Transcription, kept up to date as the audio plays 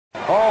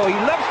Oh, he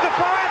loves to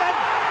fire and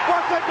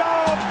what a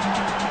goal!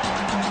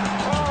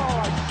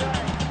 Oh, I say.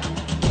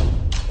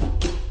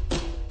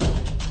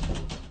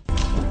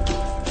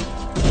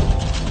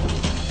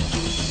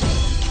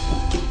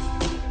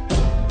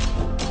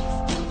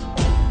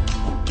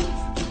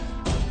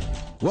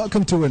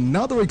 Welcome to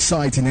another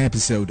exciting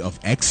episode of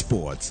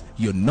X-Sports,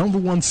 your number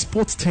one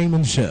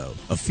sportstainment show,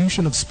 a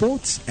fusion of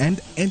sports and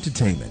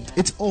entertainment.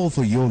 It's all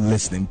for your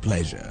listening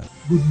pleasure.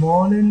 Good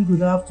morning,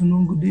 good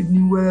afternoon, good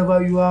evening,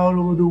 wherever you are all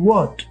over the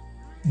world.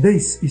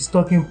 This is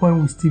Talking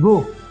Point with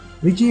Stevo,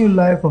 reaching you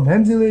live from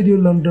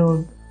ATHLETICO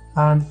London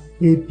and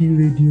AP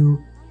Radio,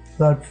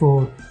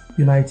 Bradford,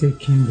 United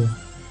Kingdom.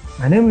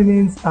 My name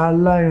remains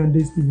Lion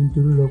Steven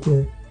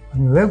Torulokwe.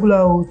 I'm your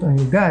regular host and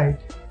your guide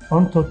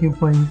on Talking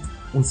Point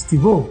with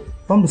Stevo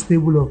from the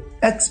stable of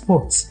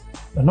X-Sports,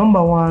 the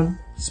number one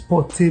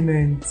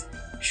sportainment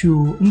show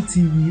on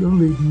TV, on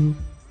radio,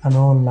 and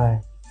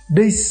online.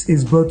 This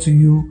is brought to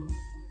you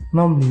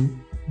normally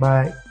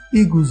by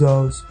Eagles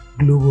House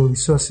Global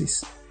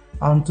Resources.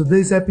 On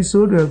today's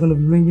episode, we are going to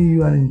be bringing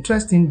you an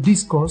interesting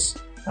discourse,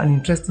 an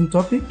interesting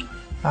topic,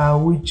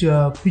 which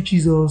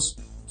pitches us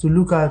to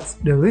look at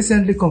the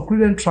recently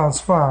concluded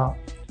transfer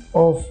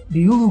of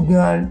the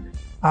Uruguayan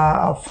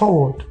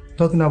forward,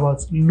 talking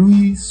about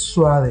Luis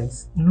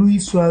Suarez.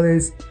 Luis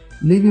Suarez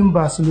leaving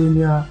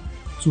Barcelona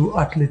to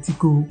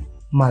Atletico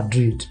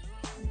Madrid.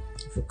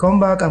 If we come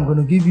back, I'm going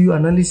to give you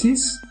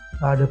analysis,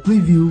 the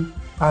preview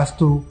as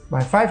to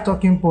my 5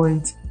 talking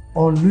points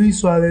on Luis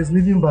Suarez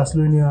leaving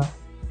Barcelona,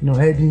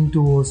 heading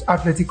towards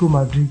Atletico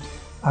Madrid,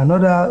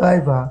 another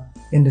rival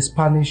in the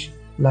Spanish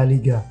La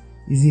Liga.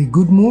 Is it a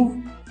good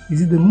move?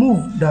 Is it the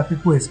move that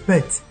people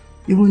expect?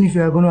 Even if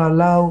you are going to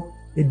allow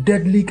a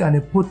deadly and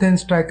a potent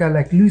striker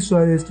like Luis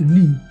Suarez to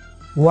leave,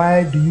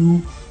 why do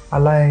you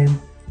allow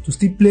him to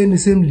still play in the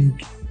same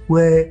league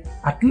where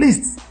at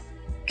least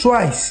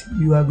twice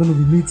you are going to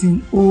be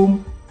meeting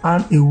home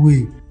and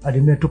away at the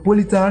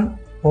Metropolitan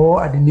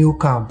or at the Nou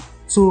Camp?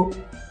 So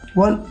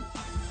what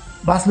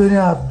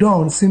Barcelona have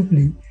done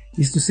simply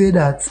is to say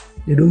that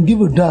they don't give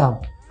a damn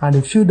and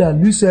they feel that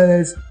Luis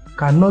Suarez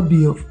cannot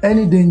be of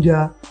any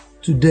danger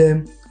to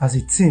them as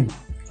a team.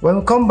 When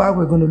we come back,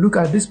 we're going to look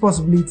at this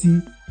possibility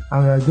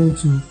and we are going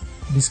to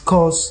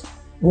discuss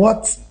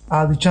what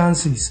are the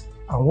chances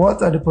and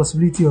what are the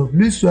possibility of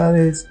Luis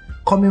Suarez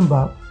coming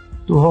back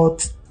to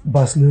hurt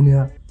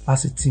Barcelona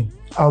as a team.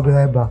 I'll be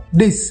right back.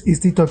 This is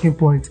the Talking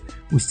Point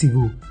with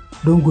Stevo.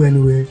 Don't go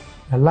anywhere.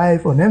 We're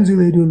live on MZ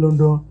Radio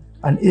London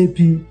and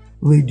AP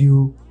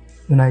Radio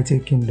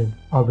United Kingdom.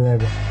 I'll be right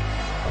back.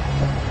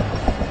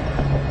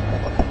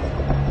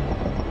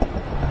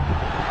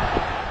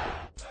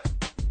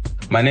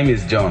 My name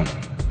is John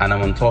and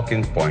I'm on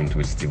Talking Point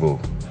with Stevo.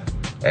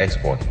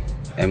 Export,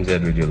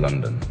 MZ Radio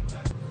London.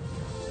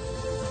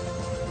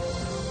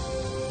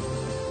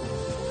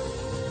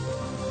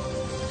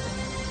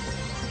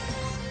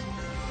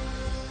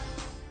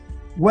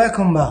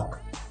 Welcome back.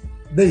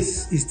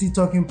 This is the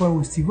Talking Point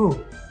with Stevo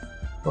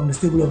from the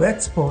stable of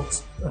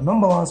Exports, the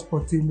number one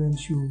sportainment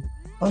show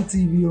on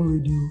TV, on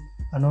radio,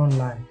 and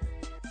online.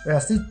 We are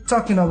still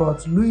talking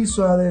about Luis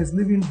Suarez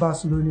leaving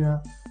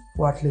Barcelona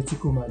for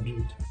Atletico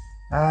Madrid.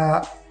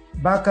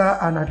 Barca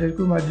and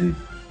Atletico Madrid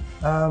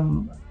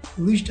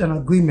reached an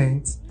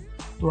agreement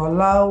to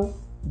allow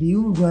the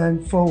Uruguayan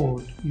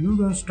forward, the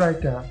Uruguayan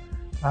striker,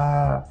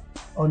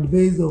 on the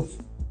basis of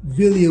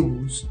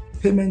variables,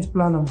 payment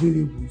plan and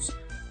variables,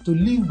 to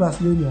leave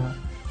Barcelona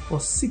for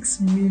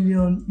 6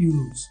 million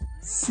euros.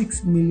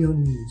 6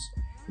 million euros.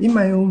 In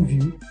my own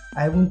view,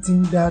 I don't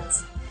think that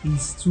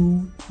is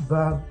too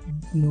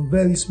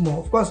very small.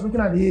 Of course, looking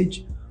at the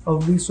age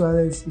of Luis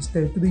Suarez, he's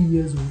 33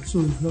 years old,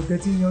 so he's not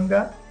getting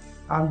younger.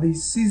 And the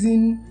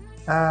season,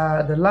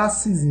 the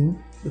last season,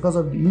 because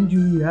of the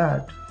injury he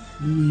had,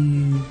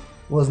 he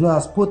was not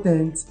as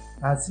potent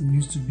as he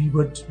used to be.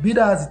 But be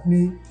that as it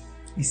may,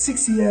 his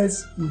 6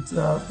 years with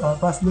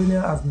Barcelona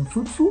has been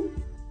fruitful,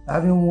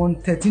 having won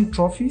 13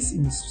 trophies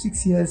in his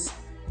 6 years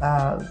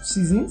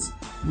seasons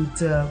with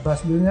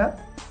Barcelona,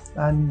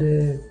 and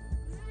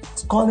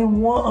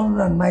scoring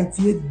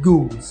 198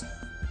 goals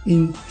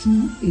in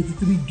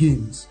 283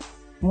 games.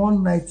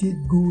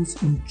 198 goals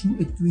in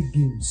 283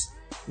 games.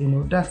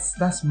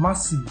 That's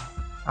massive.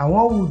 And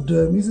one would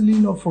easily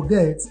not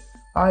forget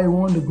how he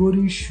won the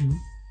Golden Shoe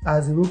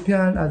as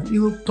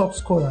Europe top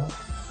scorer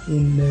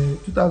in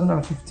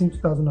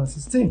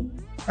 2015-2016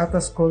 after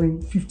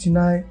scoring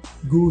 59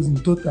 goals in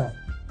total.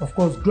 Of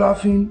course,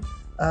 drafting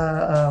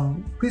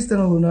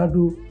Cristiano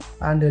Ronaldo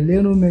and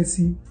Lionel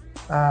Messi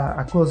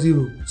across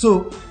Europe.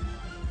 So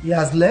he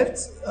has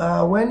left.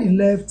 When he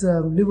left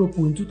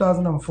Liverpool in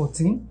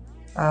 2014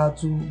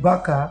 to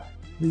Barca,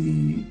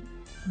 the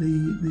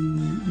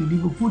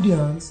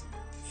Liverpoolians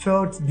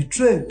felt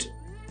betrayed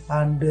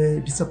and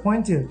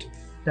disappointed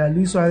that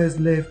Luis Suarez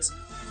left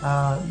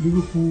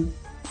Liverpool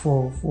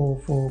for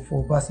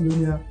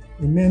Barcelona,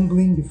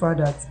 remembering the fact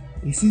that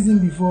a season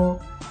before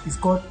he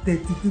scored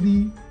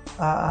 33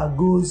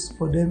 goals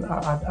for them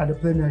at the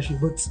Premiership.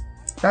 But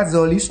that's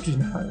all history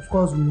now. Of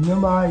course, we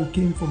remember he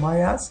came from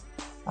Ajax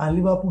and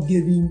Liverpool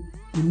gave him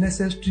the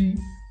necessary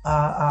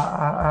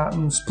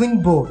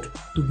springboard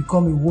to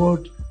become a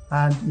world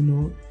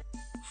and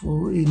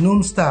for a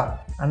known star,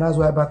 and that's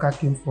why Barca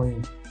came for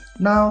him.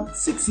 Now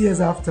 6 years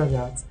after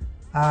that,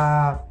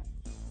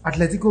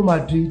 Atletico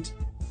Madrid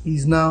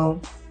is now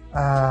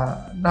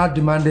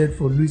demanded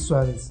for Luis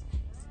Suarez.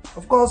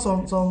 Of course,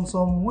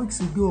 some weeks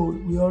ago,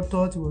 we all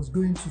thought he was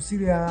going to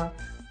Syria,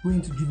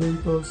 going to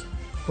Juventus,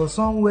 but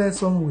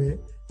somewhere,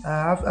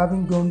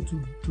 having gone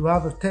to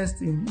have a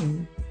test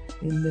in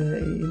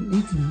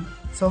Italy,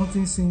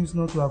 something seems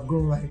not to have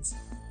gone right.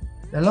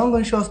 The long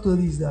and short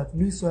story is that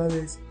Luis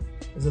Suarez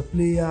is a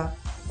player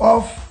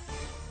of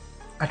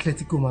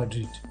Atletico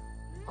Madrid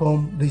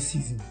come this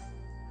season.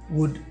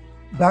 Would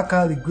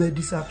Barca regret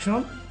this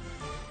action?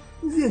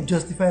 Is it a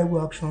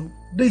justifiable action?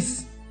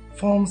 This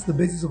forms the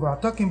basis of our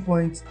talking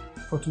points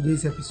for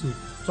today's episode.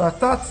 So I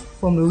start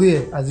from the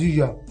rear as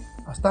usual.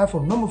 I start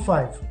from number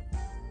 5.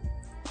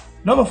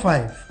 Number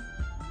 5,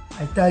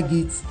 I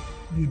target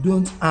you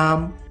don't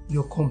harm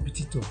your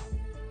competitor.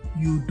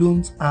 You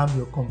don't harm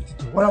your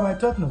competitor. What am I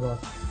talking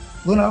about?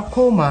 Ronald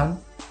Koeman,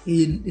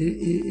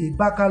 a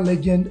Barca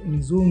legend in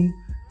his own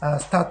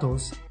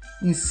status,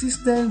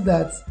 insistent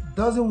that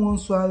doesn't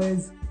want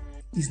Suarez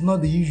is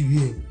not the issue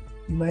here.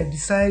 You might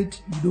decide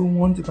you don't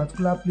want a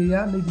particular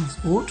player, maybe he's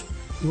old,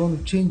 you want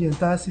to change the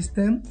entire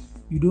system,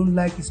 you don't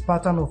like his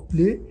pattern of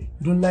play,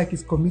 you don't like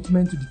his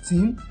commitment to the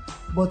team,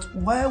 but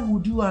why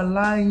would you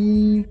allow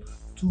him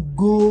to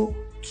go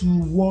to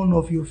one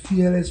of your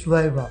fearless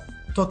rivals?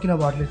 Talking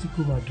about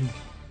Atletico Madrid.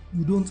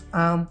 You don't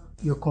harm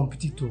your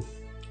competitor.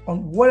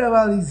 On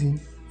whatever reason,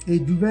 a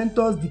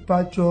Juventus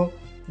departure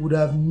would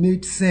have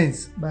made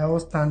sense by all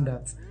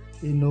standards,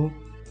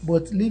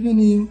 but leaving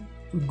him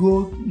to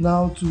go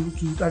now to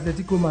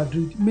Atletico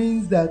Madrid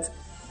means that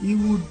he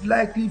would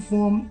likely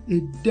form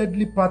a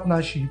deadly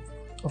partnership,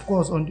 of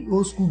course on the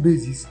old school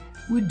basis,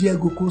 with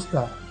Diego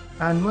Costa.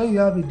 And when you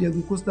have a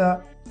Diego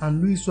Costa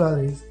and Luis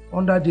Suarez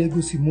under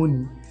Diego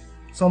Simeone,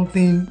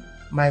 something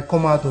might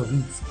come out of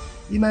it.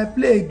 He might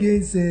play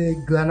against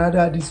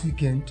Granada this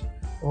weekend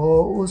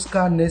or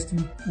Oscar next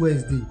week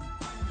Wednesday.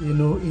 In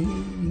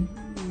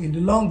the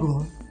long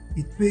run,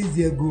 it pays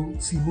Diego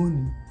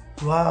Simeone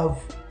to have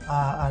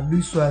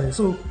Luis Suarez.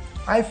 So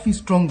I feel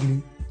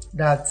strongly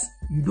that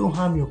you don't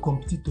harm your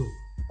competitor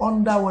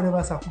under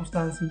whatever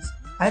circumstances.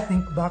 I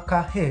think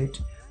Barca head.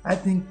 I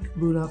think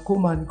Ronald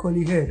Koeman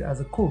equally head as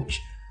a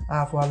coach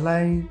for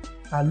allowing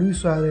Luis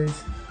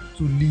Suarez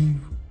to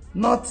leave,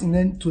 not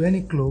to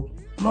any club,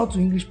 not to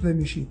English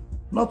Premiership,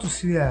 not to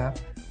Syria,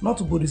 not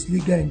to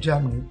Bundesliga in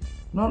Germany,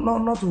 not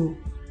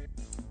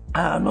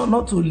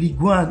to Ligue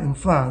 1 in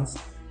France,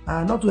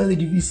 not to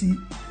Eredivisie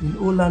in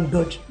Holland,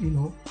 Dutch,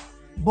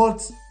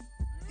 but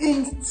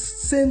in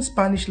same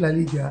Spanish La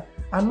Liga,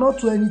 and not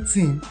to any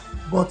team,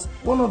 but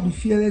one of the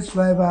fearless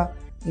rivals,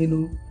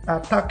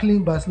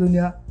 tackling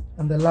Barcelona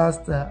in the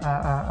last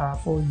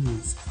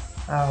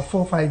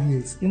 4-5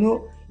 years.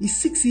 He's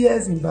 6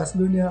 years in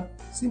Barcelona,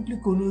 simply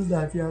connotes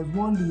that he has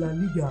won the La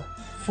Liga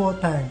 4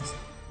 times.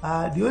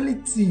 The only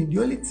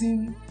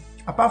team,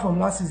 apart from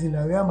last season,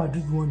 that Real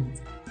Madrid won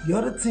it, the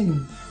other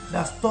team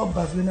that stopped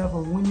Barcelona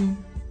from winning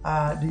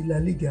the La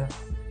Liga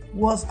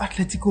was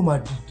Atletico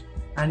Madrid.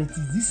 And it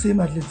is this same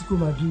Atletico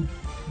Madrid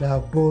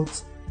that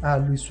bought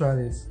Luis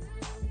Suarez.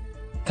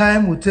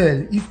 Time will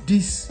tell if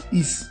this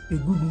is a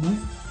good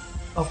move.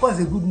 Of course,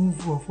 a good move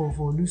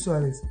for Luis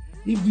Suarez.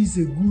 If this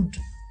is a good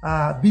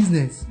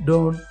business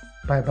done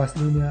by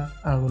Barcelona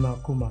and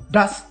Ronald Koeman.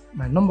 That's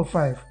my number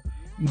 5.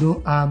 You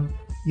don't harm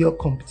your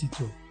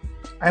competitor.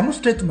 I move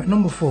straight to my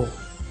number 4.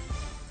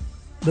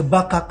 The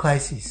Barca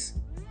Crisis.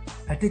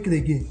 I take it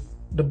again.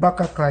 The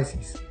Barca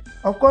Crisis.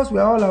 Of course, we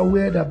are all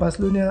aware that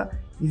Barcelona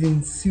is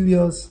in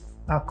serious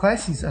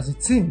crisis as a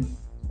team,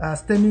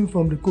 stemming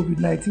from the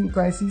COVID-19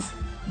 crisis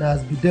that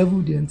has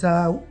bedeviled the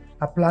entire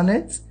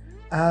planet.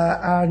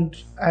 And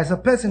as a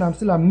person, I'm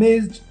still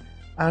amazed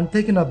and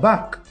taken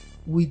aback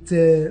with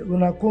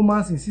Ronald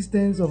Koeman's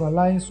insistence of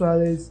allowing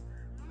Suarez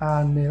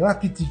and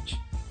Rakitic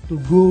to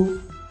go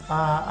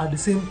at the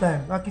same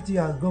time. Rakitic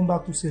has gone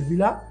back to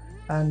Sevilla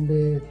and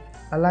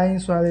allowing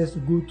Suarez to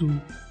go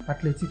to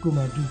Atletico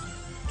Madrid.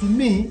 To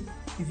me,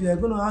 if you are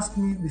going to ask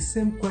me the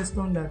same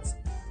question, that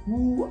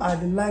who are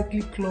the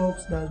likely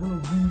clubs that are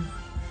going to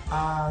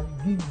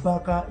give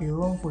Barca a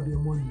run for their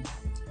money,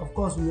 of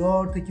course we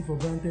all take it for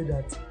granted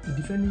that the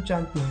defending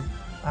champion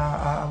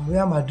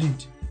Real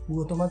Madrid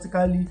will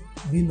automatically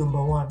be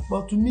number 1.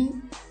 But to me,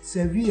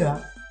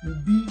 Sevilla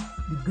will be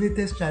the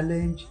greatest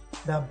challenge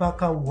that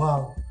Barca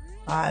will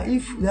have.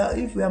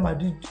 If Real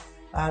Madrid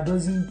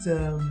doesn't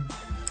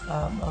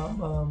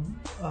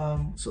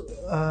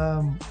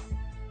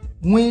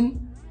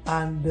win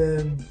and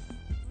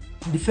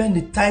defend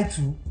the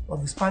title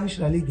of the Spanish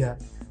La Liga,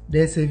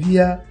 then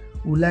Sevilla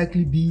will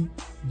likely be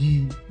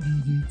the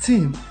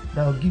team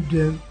that will give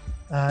them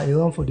a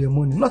run for their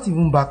money. Not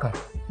even Barca,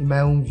 in my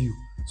own view.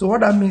 So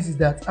what that means is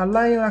that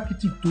allowing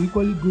Rakitic to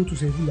equally go to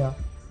Sevilla,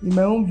 in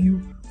my own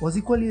view, was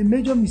equally a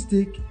major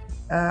mistake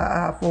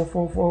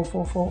for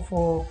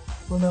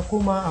Ronald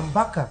Koeman and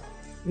Barca.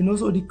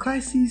 So the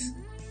crisis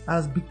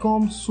has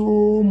become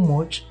so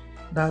much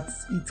that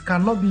it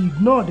cannot be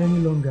ignored any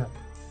longer.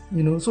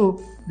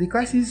 So the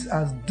crisis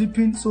has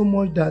deepened so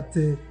much that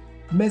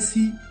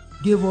Messi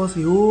gave us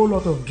a whole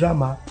lot of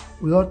drama.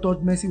 We all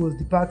thought Messi was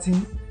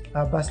departing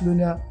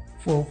Barcelona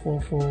for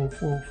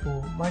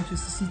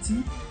Manchester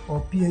City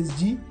or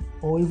PSG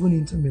or even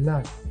Inter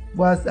Milan.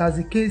 But as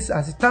it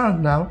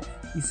stands now,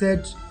 he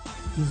said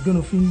he's going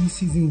to finish this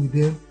season with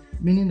them,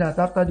 meaning that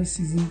after this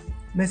season,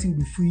 Messi will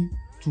be free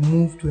to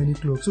move to any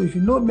club. So if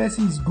you know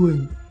Messi is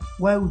going,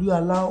 why would you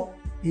allow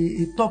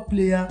a top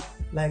player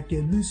like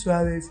Luis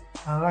Suarez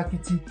and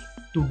Rakitic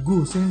to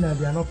go, saying that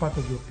they are not part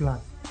of your plan?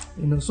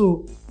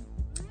 So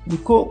the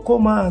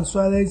Koeman and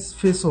Suarez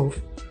face-off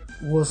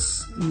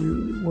was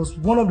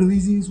one of the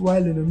reasons why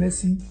Lionel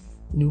Messi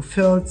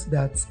felt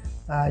that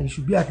he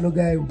should be at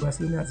loggerhead with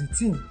Barcelona as a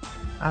team.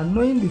 And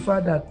knowing the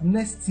fact that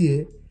next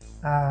year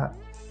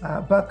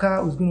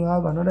Barca was going to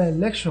have another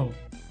election,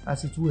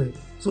 as it were.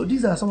 So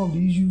these are some of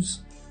the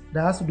issues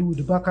that has to do with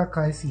the Barca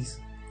crisis.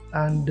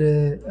 And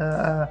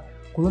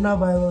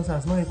coronavirus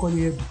has not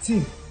equally helped the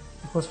team,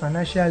 because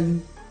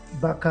financially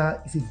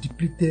Barca is a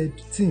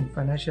depleted team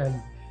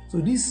financially. So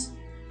this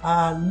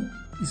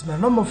is my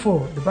number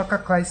 4. The Barca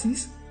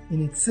crisis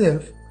in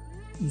itself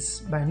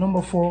is my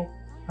number 4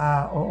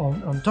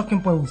 on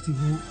Talking Point with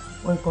Stevo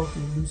when it comes to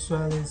Luis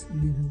Suarez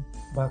leaving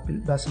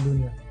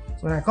Barcelona.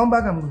 So when I come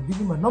back, I'm going to give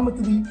you my number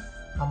 3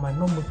 and my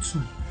number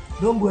 2.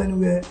 Don't go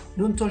anywhere,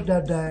 don't touch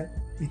that dial.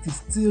 It is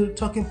still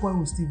Talking Point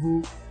with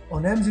Stevo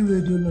on MZ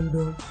Radio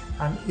London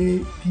and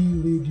AP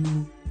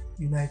Radio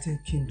United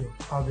Kingdom.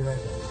 I'll be right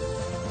back.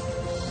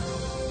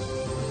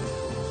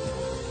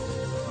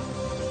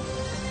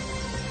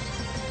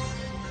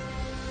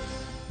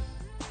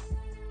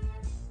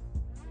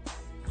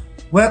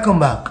 Welcome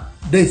back.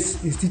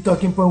 This is still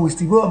Talking Point with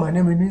Stevo. My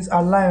name remains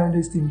Alain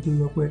this team.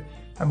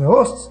 I'm a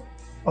host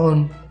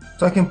on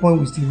Talking Point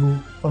with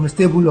Stevo from the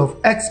stable of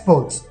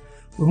experts.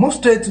 We move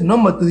straight to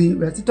number 3.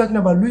 We're still talking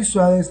about Luis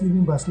Suarez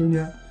leaving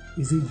Barcelona.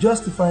 Is it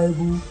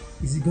justifiable?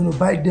 Is he going to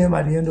bite them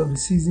at the end of the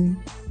season?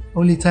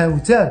 Only time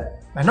will tell.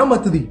 My number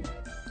 3.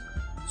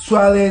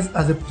 Suarez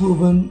as a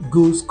proven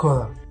goal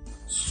scorer.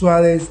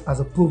 Suarez as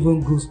a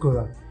proven goal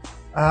scorer.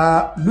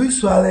 Luis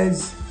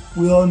Suarez,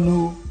 we all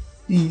know,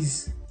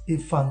 is a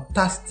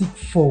fantastic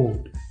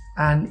forward,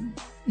 and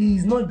he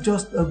is not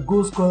just a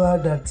goal scorer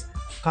that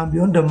can be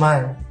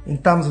undermined in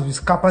terms of his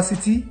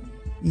capacity,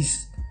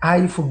 his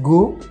eye for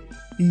goal,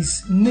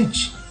 his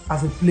niche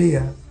as a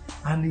player,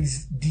 and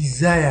his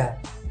desire.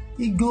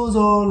 He goes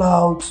all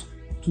out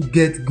to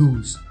get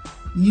goals.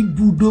 He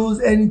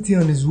bulldozes anything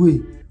on his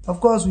way. Of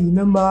course, we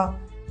remember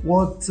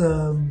what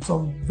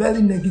some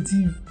very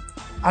negative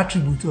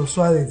attributes of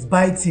Suarez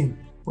biting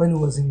when he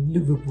was in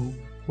Liverpool.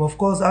 But of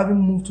course, having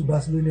moved to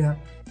Barcelona,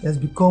 he has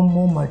become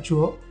more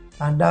mature,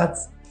 and that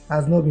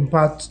has not been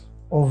part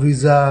of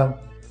his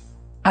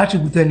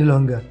attribute any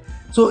longer.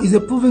 So he's a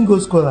proven goal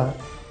scorer.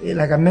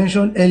 Like I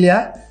mentioned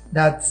earlier,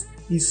 that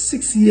in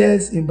 6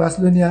 years in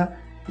Barcelona,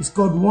 he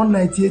scored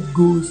 198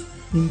 goals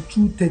in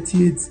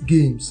 238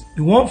 games.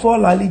 He won 4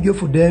 La Liga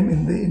for them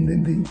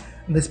in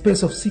the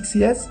space of 6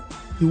 years.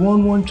 He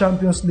won 1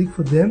 Champions League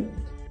for them,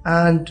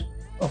 and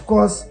of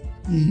course,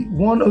 he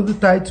won other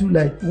titles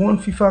like 1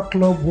 FIFA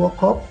Club World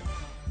Cup.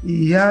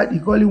 He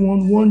only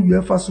won 1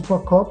 UEFA Super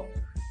Cup.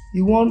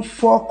 He won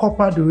 4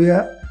 Copa del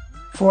Rey,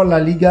 4 La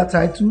Liga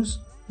titles,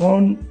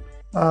 1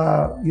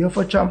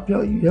 UEFA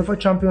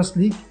Champions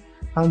League,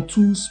 and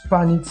 2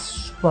 Spanish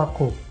Super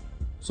Cup.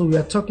 So we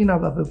are talking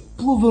about a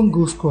proven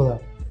goal scorer.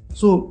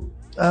 So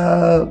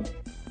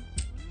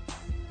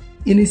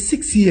in his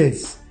 6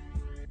 years,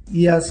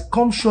 he has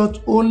come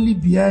short only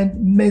behind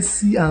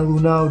Messi and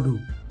Ronaldo.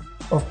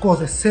 Of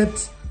course,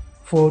 except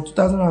for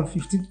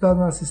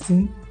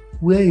 2015-2016,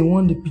 where he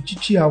won the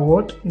Pichichi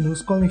Award,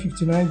 scoring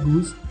 59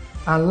 goals,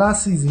 and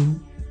last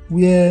season,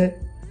 where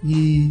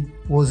he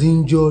was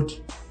injured,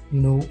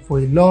 for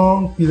a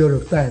long period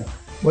of time.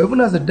 But even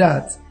as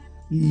that,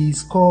 he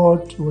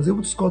was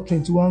able to score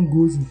 21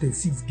 goals in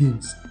 36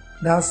 games.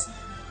 That's,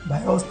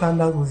 by all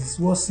standards, was his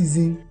worst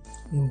season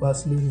in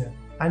Barcelona.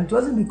 And it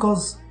wasn't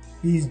because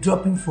he is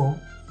dropping form,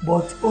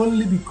 but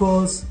only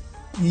because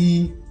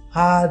he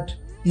had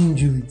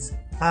injuries.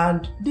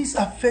 And this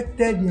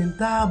affected the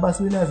entire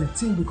Barcelona as a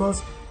team,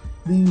 because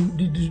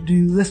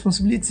the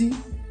responsibility,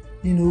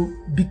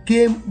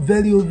 became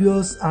very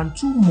obvious, and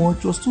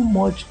was too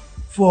much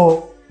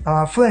for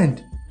our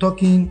friend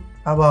talking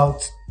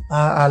about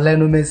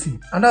Lionel Messi.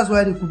 And that's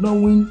why they could not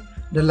win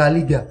the La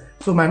Liga.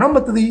 So my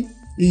number 3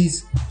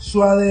 is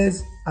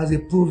Suarez as a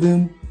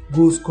proven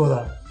goal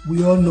scorer.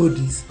 We all know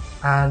this,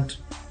 and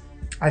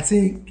I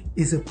think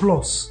it's a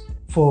plus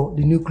for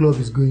the new club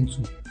he's going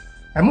to.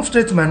 I move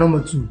straight to my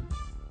number 2.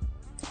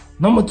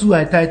 Number 2,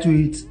 I title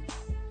it,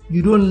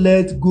 you don't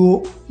let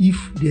go if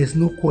there's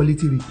no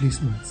quality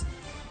replacement.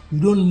 You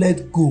don't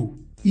let go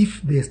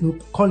if there's no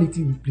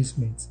quality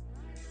replacement.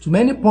 To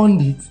many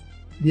pundits,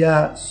 there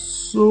are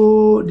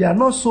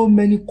not so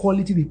many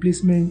quality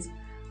replacements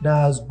that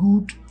are as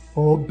good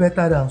or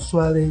better than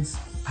Suarez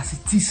as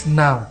it is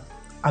now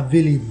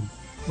available.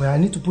 Well, I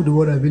need to put the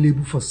word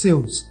available for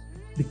sales,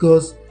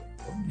 because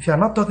if you are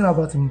not talking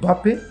about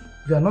Mbappe,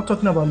 if you are not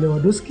talking about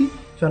Lewandowski,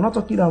 if you are not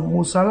talking about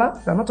Mo Salah,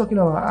 if you are not talking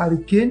about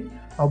Harry Kane,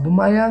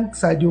 Aubameyang,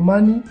 Sadio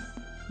Mane,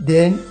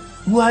 then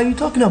who are you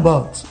talking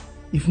about?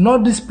 If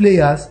not these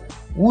players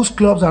whose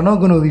clubs are not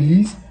going to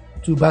release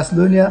to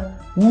Barcelona,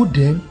 who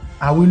then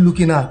are we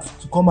looking at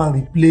to come and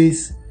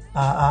replace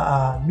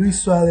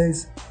Luis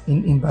Suarez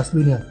in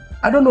Barcelona?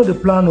 I don't know the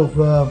plan of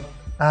Ronald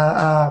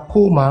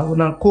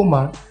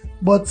Koeman,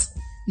 but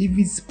if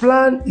his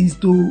plan is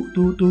to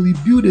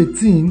rebuild a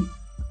team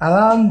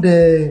around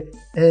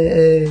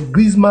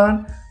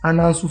Griezmann and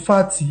Ansu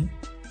Fati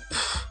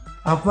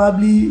and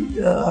probably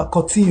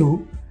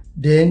Coutinho,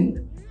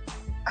 then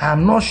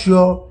I'm not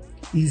sure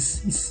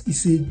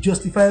it's a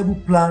justifiable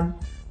plan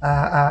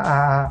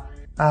to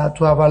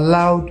have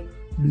allowed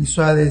Luis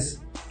Suarez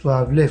to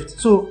have left.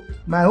 So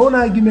my own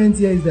argument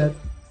here is that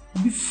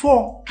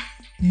before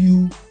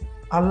you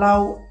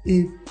allow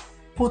a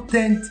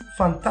potent,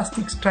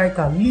 fantastic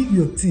striker leave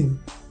your team,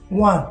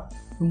 one,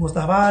 you must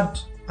have had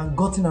and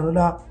gotten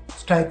another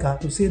striker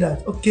to say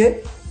that,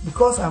 okay,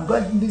 because I've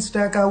got this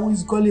striker who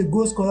is called a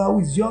goal scorer, who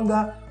is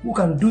younger, who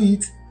can do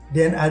it,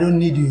 then I don't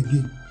need you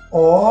again.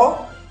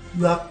 Or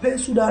you have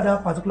penciled out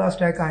that particular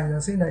striker and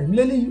you're saying that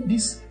immediately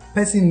this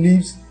person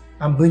leaves,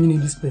 I'm bringing in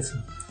this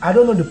person. I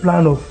don't know the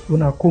plan of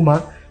Ronald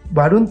Koeman,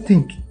 but I don't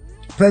think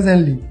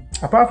presently,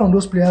 apart from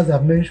those players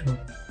I've mentioned,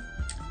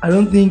 I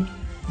don't think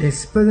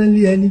there's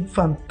presently any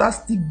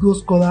fantastic goal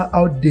scorer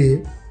out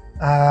there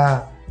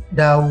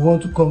that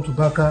want to come to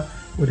Barca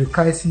with the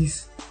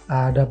crisis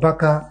that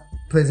Barca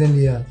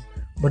presently has.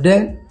 But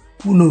then,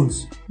 who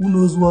knows? Who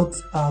knows what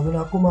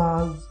Ronald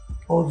Koeman has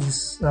on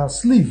his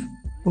sleeve?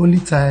 Only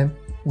time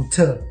will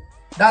tell.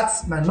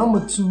 That's my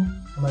number 2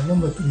 and my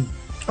number 3.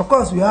 Of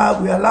course, we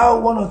allow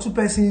one or two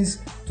persons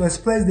to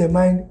express their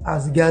mind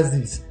as regards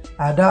this.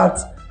 That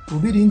will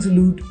be the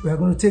interlude we are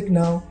going to take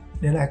now.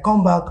 Then I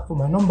come back for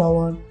my number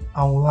 1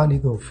 and we'll round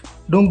it off.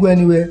 Don't go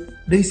anywhere.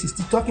 This is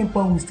the Talking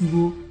Point with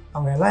Stevo,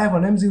 and we're live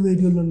on MZ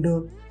Radio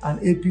London and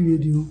AP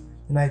Radio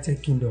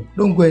United Kingdom.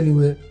 Don't go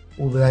anywhere.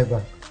 We'll be right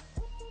back.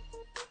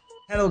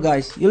 Hello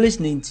guys, you're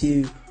listening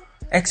to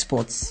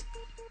Exports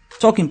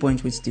Talking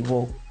Points with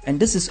Stevo, and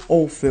this is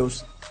All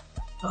Fails.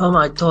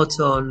 My thoughts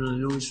on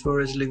Luis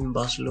Suarez leaving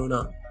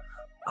Barcelona.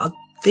 I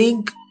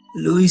think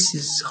Luis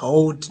is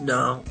old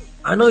now.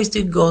 I know he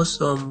still got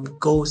some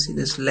goals in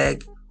his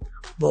leg,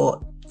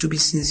 but to be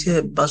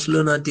sincere,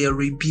 Barcelona, they're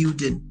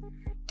rebuilding.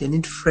 They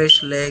need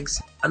fresh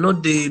legs. I know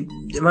they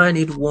might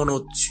need 1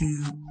 or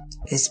 2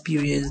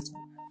 experienced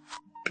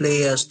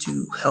players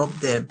to help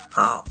them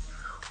out.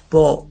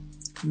 But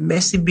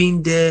Messi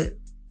being there,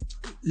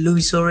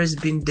 Luis Suarez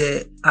being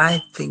there,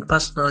 I think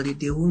personally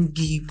they won't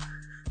give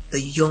the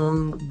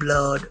young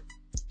blood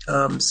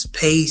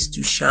space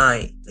to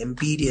shine and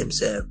be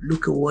themselves.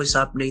 Look at what's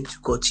happening to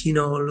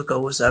Coutinho. Look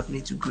at what's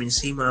happening to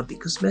Benzema,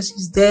 because Messi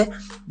is there,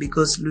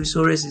 because Luis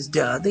Suarez is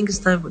there. I think it's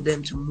time for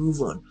them to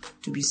move on,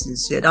 to be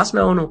sincere. That's my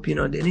own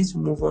opinion. They need to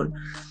move on.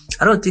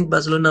 I don't think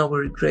Barcelona will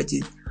regret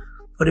it.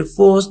 For the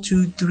first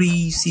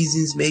 2-3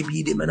 seasons,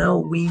 maybe they might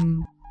not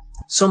win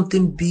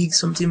something big,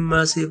 something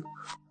massive,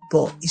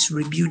 but it's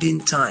rebuilding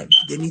time.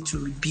 They need to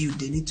rebuild.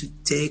 They need to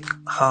take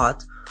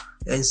heart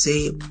and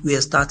say, we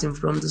are starting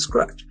from the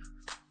scratch.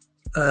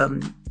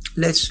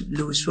 Let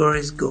Luis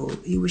Suarez go.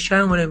 He will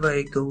shine whenever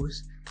he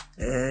goes,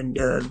 and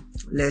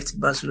let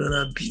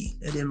Barcelona be.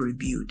 Let them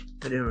rebuild.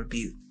 Let them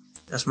rebuild.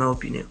 That's my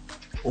opinion.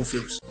 All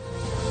feels.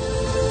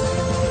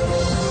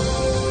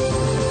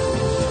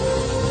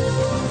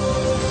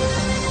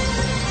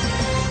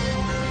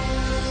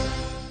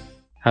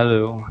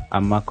 Hello,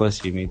 I'm Marcus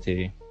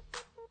Yimite,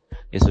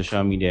 a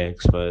social media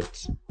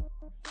expert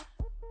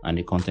and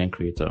a content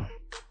creator.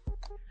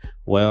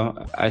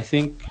 Well, I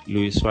think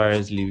Luis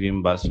Suarez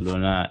leaving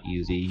Barcelona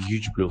is a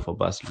huge blow for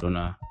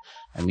Barcelona.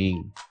 I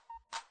mean,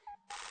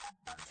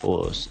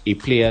 for a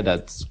player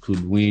that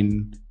could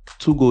win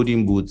 2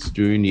 golden boots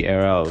during the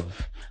era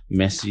of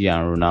Messi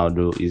and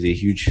Ronaldo is a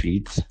huge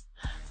feat.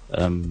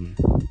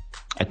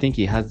 I think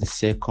he has the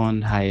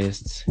second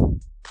highest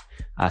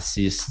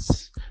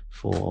assists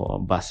for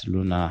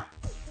Barcelona,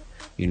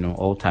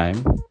 all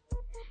time,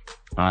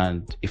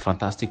 and a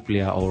fantastic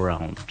player all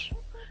round.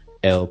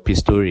 El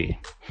Pistore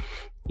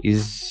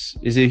is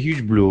a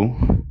huge blow,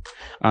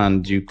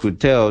 and you could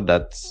tell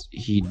that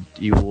he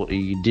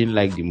didn't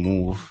like the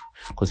move,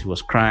 because he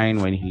was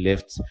crying when he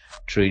left the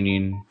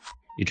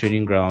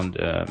training ground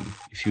a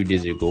few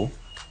days ago.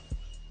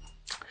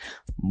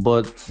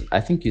 But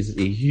I think it's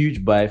a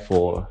huge buy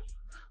for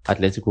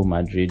Atletico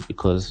Madrid,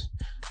 because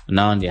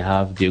now they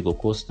have Diego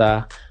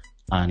Costa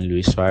and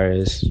Luis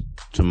Suarez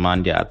to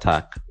man their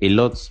attack. A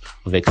lot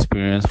of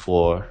experience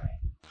for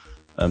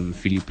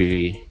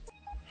Felipe,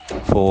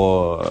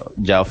 for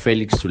João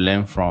Felix to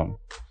learn from.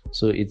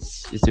 So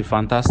it's a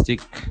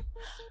fantastic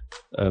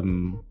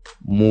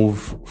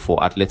move for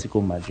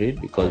Atletico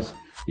Madrid, because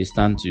they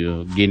stand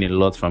to gain a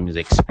lot from his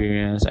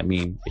experience. I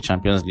mean, a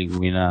Champions League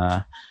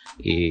winner,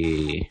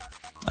 a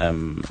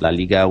La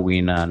Liga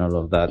winner and all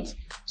of that.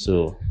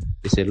 So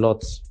it's a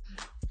lot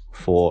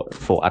for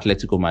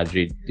Atletico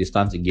Madrid. They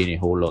stand to gain a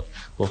whole lot.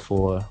 But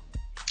for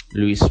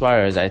Luis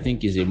Suarez, I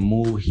think is a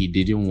move he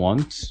didn't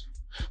want.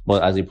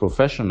 But as a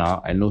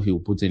professional, I know he will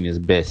put in his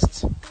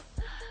best.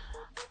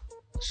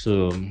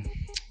 So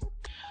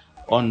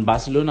on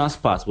Barcelona's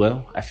part,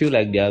 well, I feel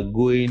like they are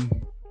going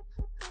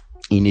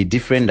in a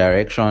different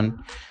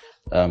direction.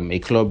 A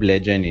club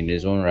legend in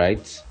his own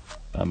right,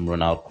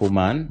 Ronald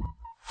Koeman,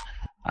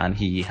 and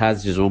he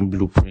has his own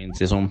blueprints,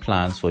 his own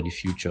plans for the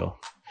future.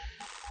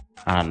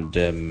 And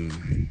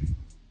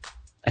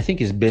I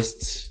think it's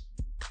best.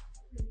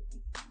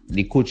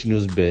 The coach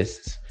knows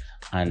best,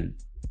 and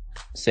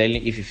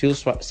if he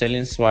feels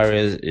selling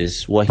Suarez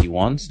is what he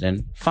wants,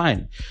 then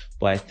fine.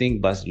 But I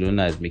think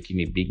Barcelona is making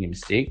a big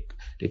mistake.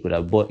 They could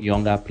have bought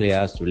younger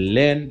players to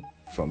learn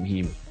from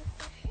him.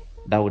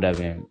 That would have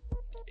been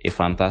a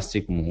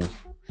fantastic move.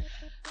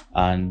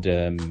 And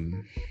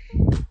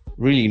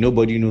really,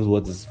 nobody knows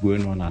what is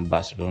going on at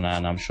Barcelona,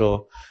 and I'm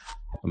sure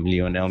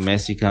Lionel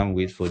Messi can't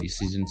wait for the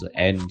season to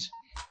end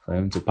for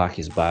him to pack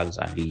his bags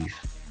and leave.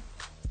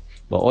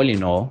 But all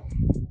in all,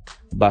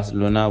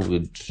 Barcelona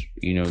would,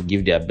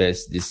 give their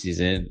best this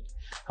season.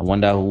 I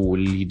wonder who will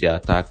lead the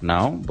attack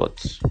now,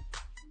 but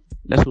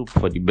let's hope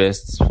for the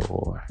best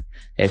for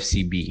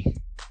FCB,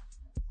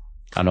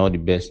 and all the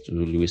best to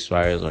Luis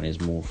Suarez on his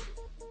move.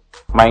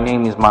 My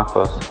name is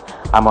Marcus.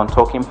 I'm on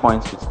Talking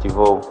Points with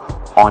Stevo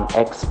on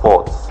X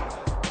Sports,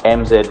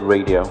 MZ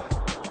Radio,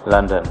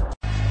 London.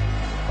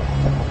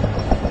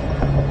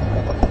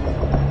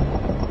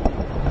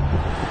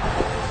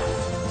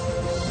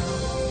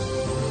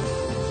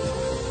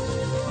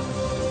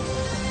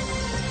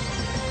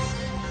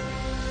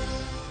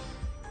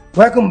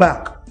 Welcome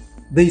back.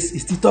 This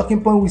is the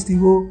Talking Point with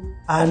Stevo,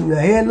 and we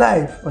are here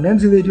live on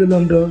MZ Radio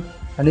London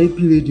and AP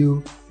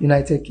Radio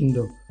United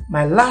Kingdom.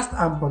 My last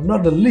but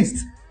not the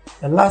least,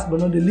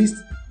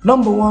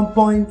 number one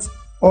point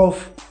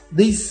of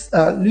this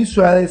Luis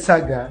Suarez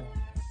saga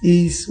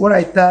is what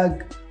I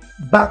tag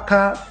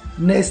Barca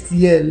next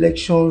year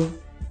election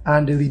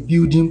and the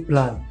rebuilding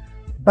plan.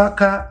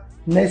 Barca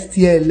next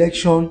year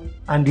election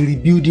and the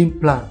rebuilding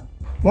plan.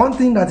 One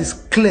thing that is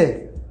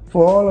clear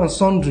for all and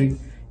sundry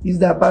is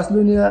that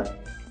Barcelona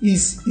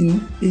is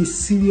in a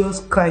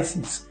serious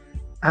crisis,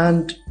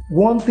 and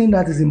one thing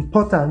that is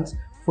important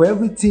for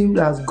every team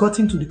that has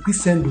gotten to the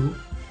crescendo,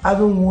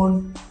 having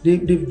won,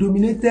 they've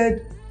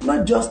dominated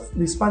not just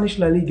the Spanish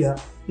La Liga,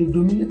 they've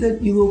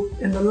dominated Europe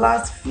in the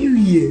last few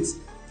years,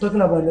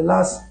 talking about the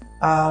last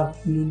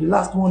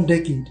one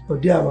decade or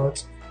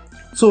thereabouts.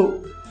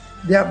 So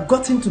they have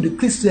gotten to the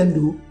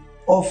crescendo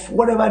of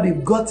whatever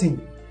they've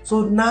gotten.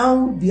 So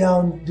now they are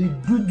on the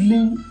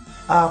dwindling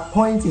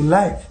point in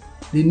life.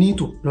 They need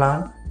to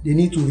plan, they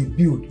need to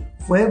rebuild.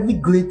 For every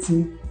great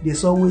team,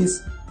 there's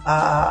always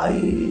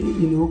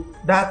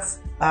that's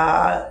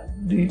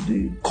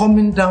the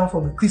coming down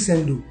from the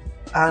crescendo,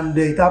 and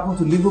it happened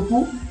to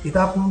Liverpool. It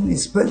happened.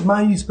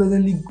 Man U is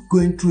presently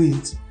going through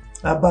it.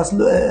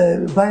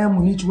 Bayern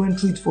Munich went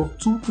through it for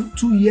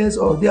two years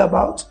or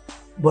thereabout,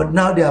 but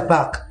now they are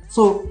back.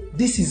 So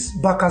this is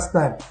Barca's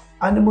time,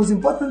 and the most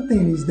important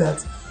thing is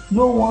that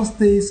no one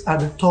stays at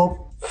the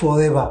top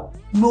forever.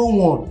 No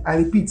one. I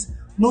repeat,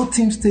 no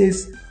team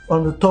stays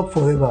on the top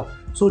forever.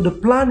 So the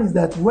plan is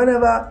that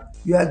whenever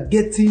you are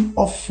getting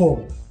off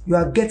form, you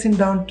are getting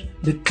down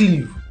the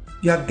cliff,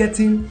 you are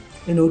getting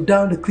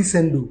down the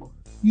crescendo,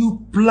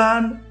 you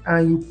plan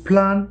and you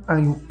plan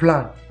and you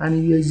plan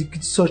and you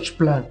execute such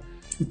plan.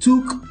 It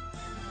took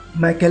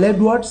Michael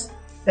Edwards,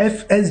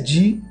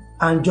 FSG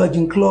and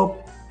Jurgen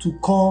Klopp to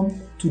come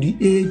to the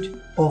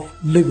aid of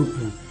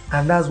Liverpool,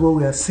 and that's what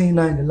we are seeing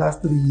now in the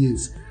last 3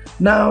 years.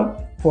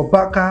 Now for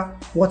Barca,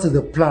 what is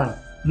the plan?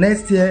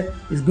 Next year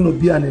is going to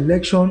be an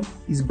election.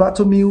 Is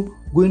Bartomeu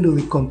going to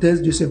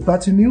recontest Joseph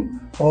Bartomeu,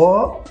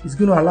 or is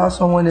going to allow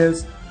someone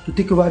else to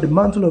take over the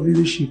mantle of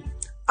leadership?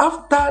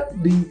 After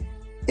the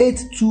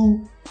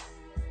 8-2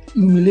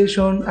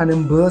 humiliation and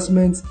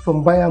embarrassment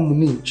from Bayern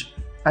Munich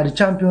at the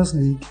Champions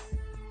League,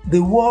 the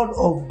world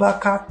of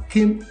Barca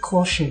came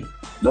crushing.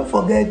 Don't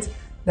forget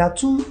that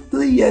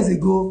 2-3 years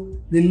ago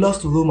they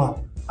lost to Roma.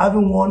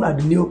 Having won at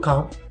the Nou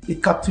Camp, they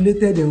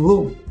capitulated in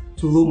Rome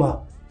to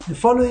Roma. The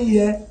following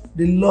year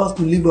they lost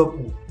to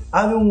Liverpool.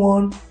 Having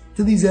won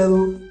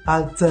 3-0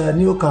 at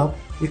Nou Camp,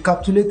 they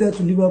capitulated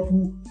to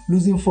Liverpool,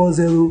 losing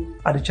 4-0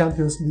 at the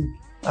Champions League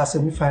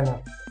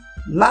semi-final.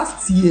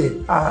 This year,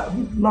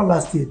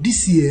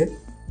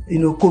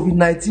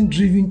 COVID-19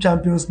 driven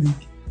Champions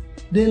League,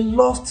 they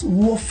lost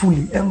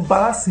woefully,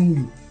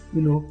 embarrassingly,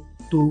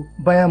 to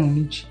Bayern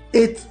Munich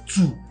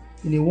 8-2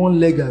 in a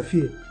one-leg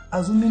affair.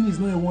 Assuming it's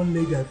not a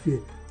one-leg affair,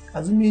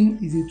 assuming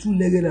it's a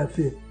two-legged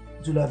affair,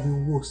 it would have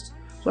been worse.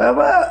 So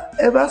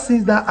ever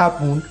since that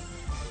happened,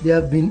 there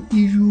have been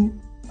issues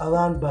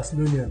around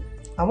Barcelona,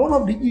 and one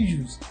of the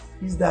issues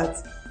is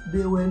that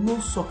there were no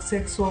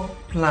successor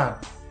plan.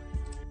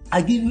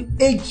 I give you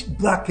age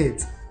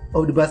bracket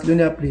of the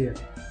Barcelona player.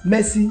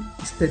 Messi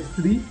is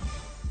 33,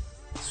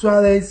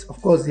 Suarez,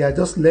 of course, he had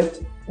just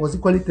left, was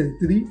equally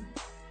 33.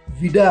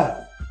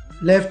 Vidal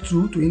left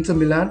to Inter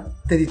Milan,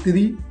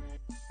 33.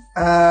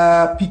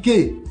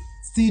 Piqué,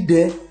 still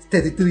there,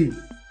 33.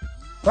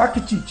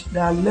 Rakitic,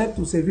 that left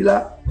to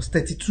Sevilla, was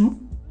 32.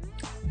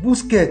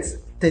 Busquets,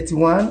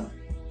 31.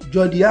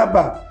 Jordi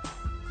Alba,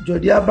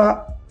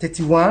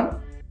 31.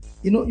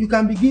 You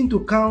can begin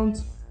to count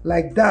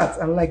like that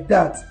and like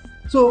that.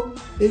 So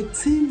a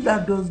team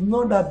that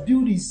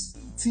build its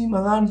team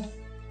around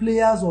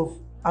players of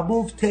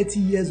above 30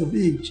 years of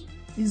age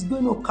is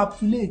going to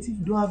capitulate if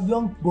you don't have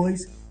young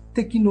boys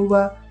taking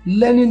over,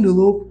 learning the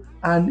rope,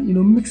 and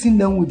mixing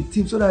them with the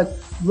team so that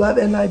you have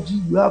energy,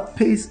 you have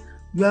pace,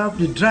 you have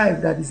the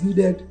drive that is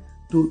needed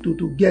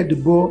to get the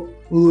ball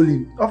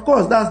rolling. Of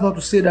course, that's not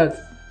to say that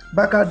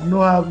Barca do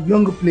not have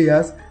younger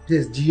players.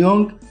 There's De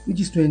Jong, which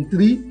is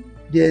 23.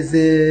 There's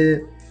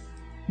the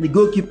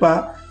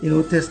goalkeeper,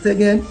 Ter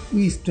Stegen, who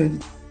is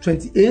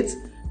 28.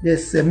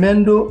 There's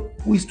Mendo,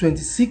 who is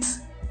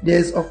 26.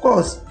 There's, of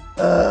course,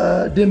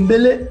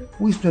 Dembele,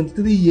 who is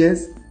 23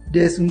 years.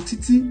 There's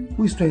Umtiti,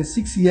 who is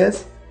 26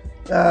 years.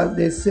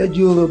 There's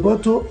Sergio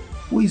Roberto,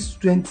 who is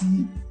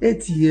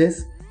 28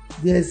 years.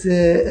 There's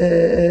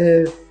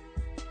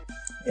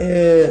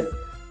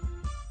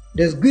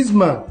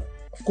Griezmann,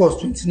 of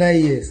course,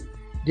 29 years.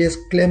 There's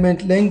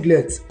Clement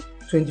Lenglet,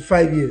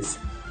 25 years.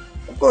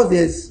 Of course,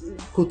 there's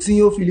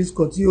Felix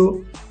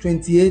Coutinho,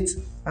 28,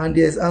 and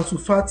there's Ansu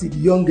Fati, the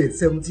youngest,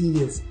 17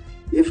 years.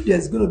 If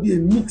there's going to be a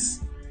mix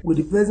with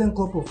the present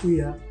crop of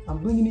players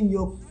and bringing in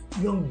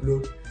young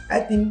blood, I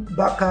think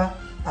Barca,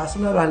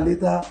 sooner than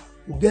later,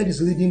 will get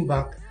his rhythm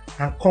back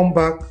and come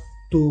back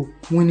to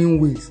winning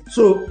ways.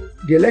 So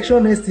the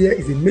election next year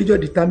is a major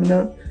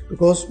determinant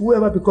because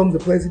whoever becomes the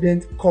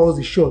president calls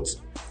the shots,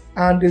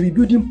 and the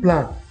rebuilding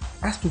plan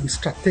has to be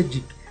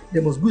strategic.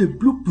 There must be a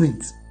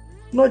blueprint,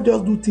 not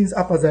just do things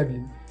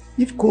haphazardly.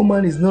 If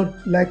Koeman is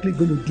not likely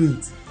going to do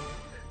it,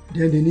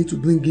 then they need to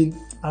bring in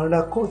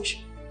another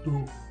coach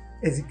to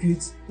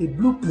execute a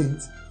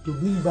blueprint to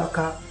bring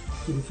Barca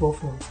to the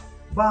forefront.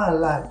 By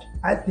and large,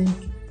 I think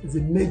it's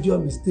a major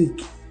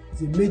mistake,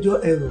 it's a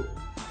major error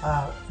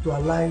to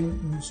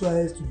align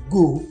Suarez to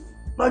go,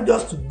 not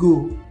just to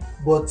go,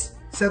 but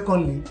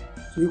secondly,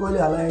 to equally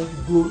align to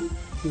go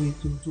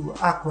to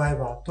arch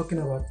rival, talking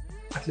about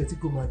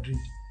Atletico Madrid.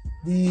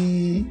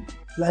 The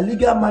La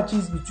Liga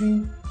matches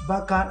between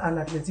Barca and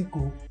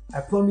Atletico,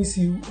 I promise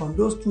you, on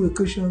those two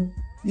occasions,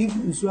 if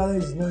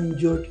Suarez is not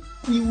injured,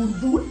 he will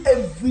do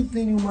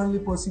everything humanly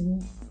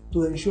possible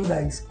to ensure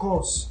that he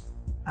scores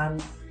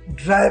and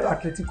drive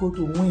Atletico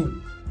to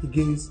win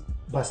against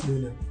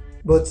Barcelona.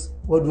 But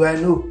what do I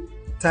know?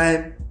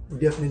 Time will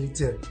definitely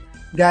tell.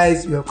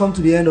 Guys, we have come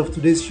to the end of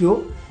today's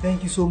show.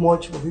 Thank you so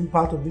much for being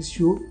part of this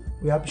show.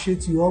 We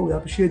appreciate you all. We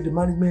appreciate the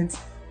management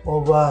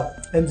of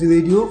MZ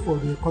Radio for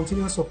the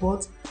continuous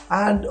support,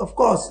 and of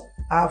course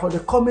for the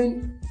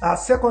coming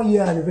second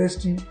year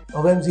anniversary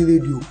of MZ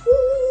Radio.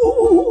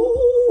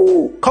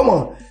 Ooh, come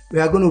on, we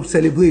are going to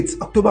celebrate.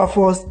 October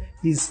 1st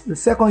is the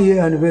second year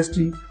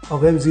anniversary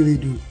of MZ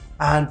Radio,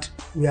 and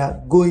we are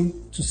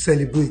going to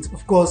celebrate.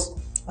 Of course,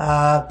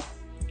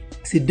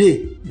 it's a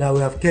day that we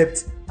have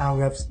kept, and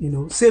we have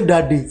saved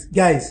that date.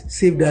 Guys,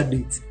 save that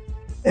date.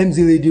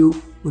 MZ Radio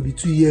will be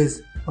 2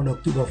 years on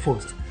October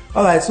 1st.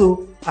 Alright,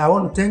 so I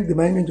want to thank the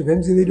management of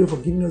MZ Radio for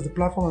giving us the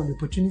platform and the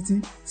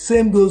opportunity.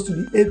 Same goes to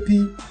the AP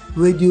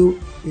Radio,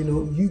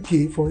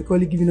 UK, for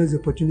equally giving us the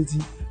opportunity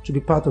to be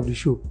part of the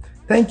show.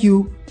 Thank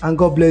you and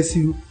God bless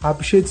you. I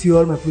appreciate you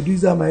all, my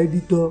producer, my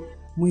editor,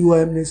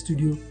 Muiwa Mnet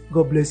Studio.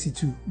 God bless you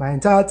too. My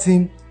entire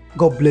team,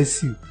 God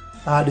bless you.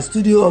 The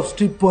studio of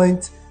Street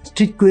Point,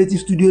 Street Creative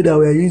Studio that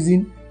we are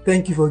using.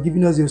 Thank you for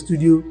giving us your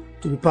studio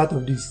to be part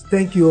of this.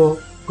 Thank you all.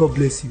 God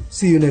bless you.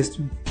 See you next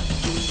week.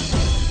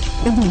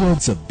 In the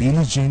words of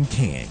Billie Jean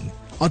King,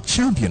 a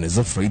champion is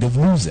afraid of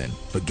losing,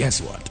 but guess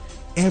what?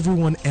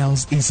 Everyone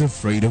else is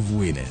afraid of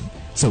winning.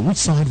 So which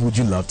side would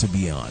you love to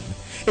be on?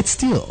 It's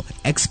still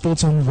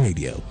Exports on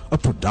Radio, a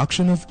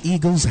production of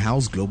Eagles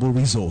House Global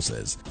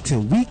Resources.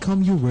 Till we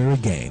come your way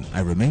again, I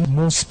remain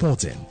more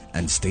sporting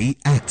and stay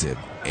active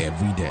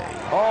every day.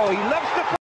 Oh, he loves